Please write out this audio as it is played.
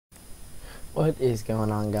What is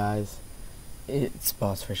going on, guys? It's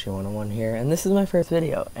BossFrischy101 here, and this is my first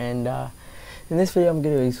video. And in this video, I'm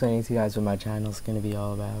going to be explaining to you guys what my channel is going to be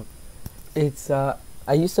all about. It's I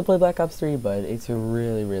used to play Black Ops 3, but it's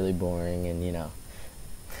really boring, and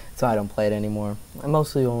so I don't play it anymore. I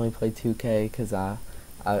mostly only play 2K because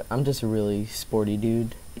I'm just a really sporty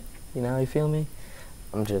dude. You feel me?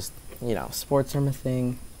 I'm just sports are my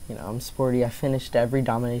thing. I'm sporty. I finished every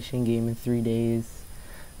domination game in 3 days.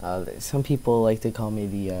 Some people like to call me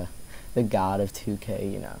the god of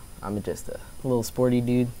 2K. I'm just a little sporty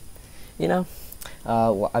dude.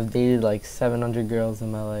 Well, I've dated like 700 girls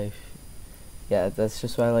in my life. Yeah, that's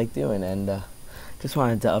just what I like doing, and just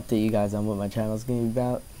wanted to update you guys on what my channel's gonna be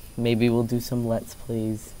about. Maybe we'll do some Let's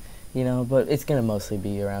Plays, but it's gonna mostly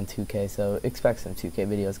be around 2K, so expect some 2K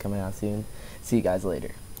videos coming out soon. See you guys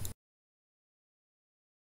later.